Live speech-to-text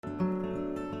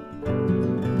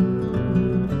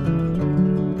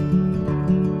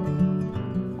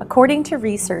According to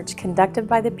research conducted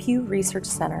by the Pew Research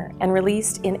Center and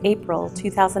released in April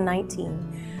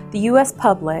 2019, the U.S.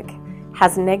 public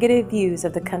has negative views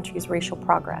of the country's racial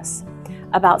progress.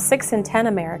 About 6 in 10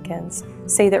 Americans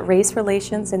say that race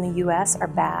relations in the U.S. are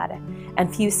bad,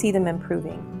 and few see them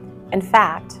improving. In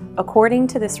fact, according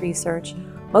to this research,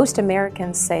 most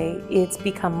Americans say it's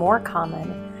become more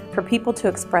common for people to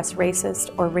express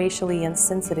racist or racially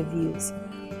insensitive views.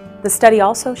 The study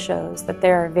also shows that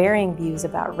there are varying views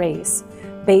about race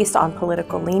based on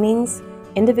political leanings,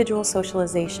 individual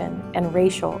socialization, and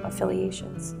racial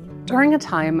affiliations. During a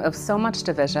time of so much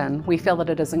division, we feel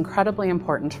that it is incredibly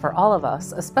important for all of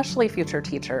us, especially future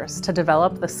teachers, to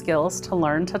develop the skills to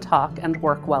learn to talk and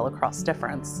work well across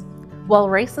difference. While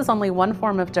race is only one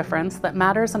form of difference that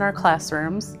matters in our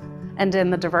classrooms and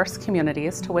in the diverse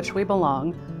communities to which we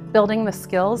belong, building the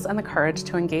skills and the courage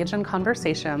to engage in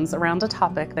conversations around a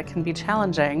topic that can be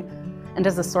challenging and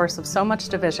is a source of so much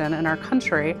division in our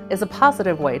country is a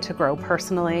positive way to grow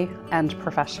personally and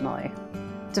professionally.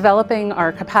 Developing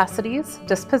our capacities,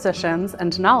 dispositions,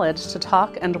 and knowledge to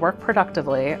talk and work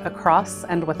productively across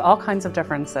and with all kinds of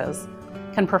differences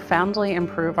can profoundly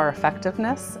improve our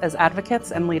effectiveness as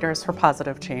advocates and leaders for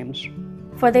positive change.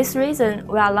 For this reason,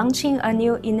 we are launching a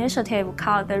new initiative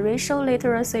called the Racial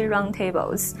Literacy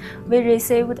Roundtables. We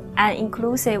received an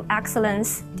Inclusive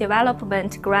Excellence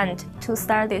Development Grant to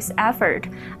start this effort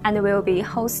and will be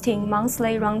hosting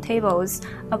monthly roundtables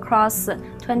across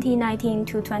 2019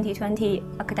 to 2020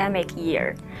 academic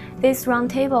year. These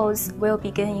roundtables will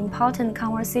begin important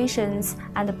conversations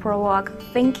and provoke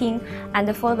thinking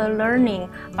and further learning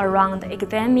around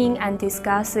examining and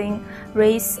discussing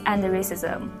race and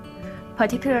racism,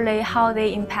 particularly how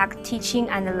they impact teaching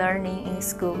and learning in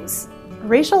schools.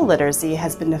 Racial literacy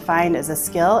has been defined as a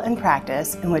skill and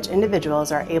practice in which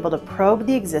individuals are able to probe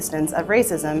the existence of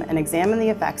racism and examine the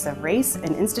effects of race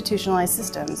and institutionalized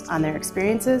systems on their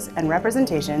experiences and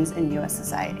representations in U.S.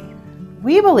 society.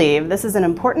 We believe this is an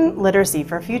important literacy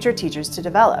for future teachers to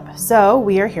develop, so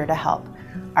we are here to help.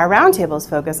 Our roundtables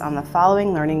focus on the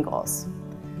following learning goals: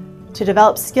 to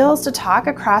develop skills to talk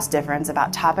across difference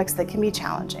about topics that can be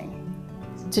challenging,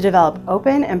 to develop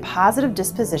open and positive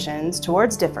dispositions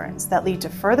towards difference that lead to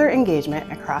further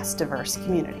engagement across diverse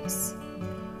communities.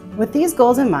 With these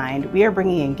goals in mind, we are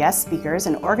bringing in guest speakers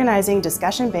and organizing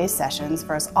discussion-based sessions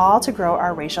for us all to grow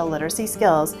our racial literacy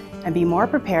skills and be more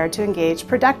prepared to engage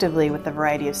productively with the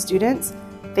variety of students,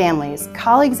 families,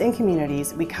 colleagues, and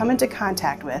communities we come into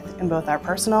contact with in both our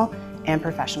personal and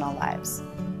professional lives.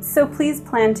 So please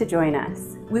plan to join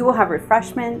us. We will have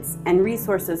refreshments and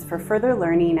resources for further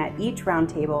learning at each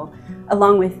roundtable,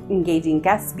 along with engaging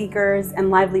guest speakers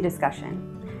and lively discussion.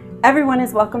 Everyone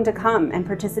is welcome to come and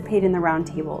participate in the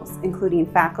roundtables, including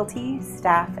faculty,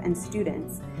 staff, and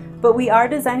students, but we are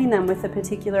designing them with a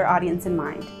particular audience in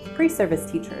mind: pre-service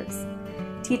teachers.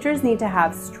 Teachers need to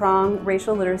have strong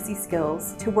racial literacy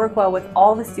skills to work well with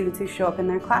all the students who show up in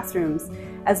their classrooms,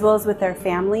 as well as with their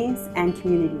families and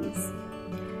communities.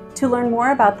 To learn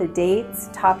more about the dates,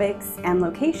 topics, and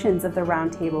locations of the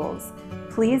roundtables,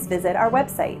 please visit our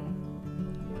website.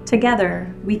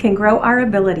 Together, we can grow our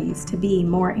abilities to be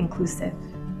more inclusive,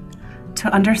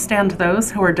 To understand those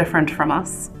who are different from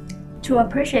us, to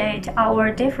appreciate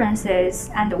our differences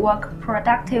and work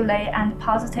productively and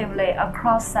positively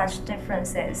across such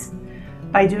differences.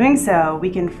 By doing so, we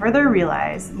can further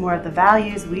realize more of the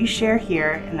values we share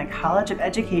here in the College of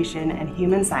Education and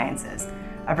Human Sciences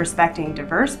of respecting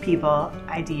diverse people,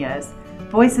 ideas,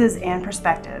 voices, and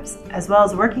perspectives, as well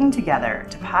as working together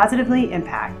to positively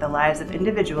impact the lives of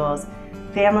individuals,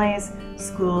 families,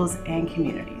 schools, and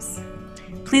communities.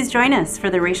 Please join us for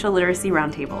the Racial Literacy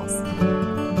Roundtables.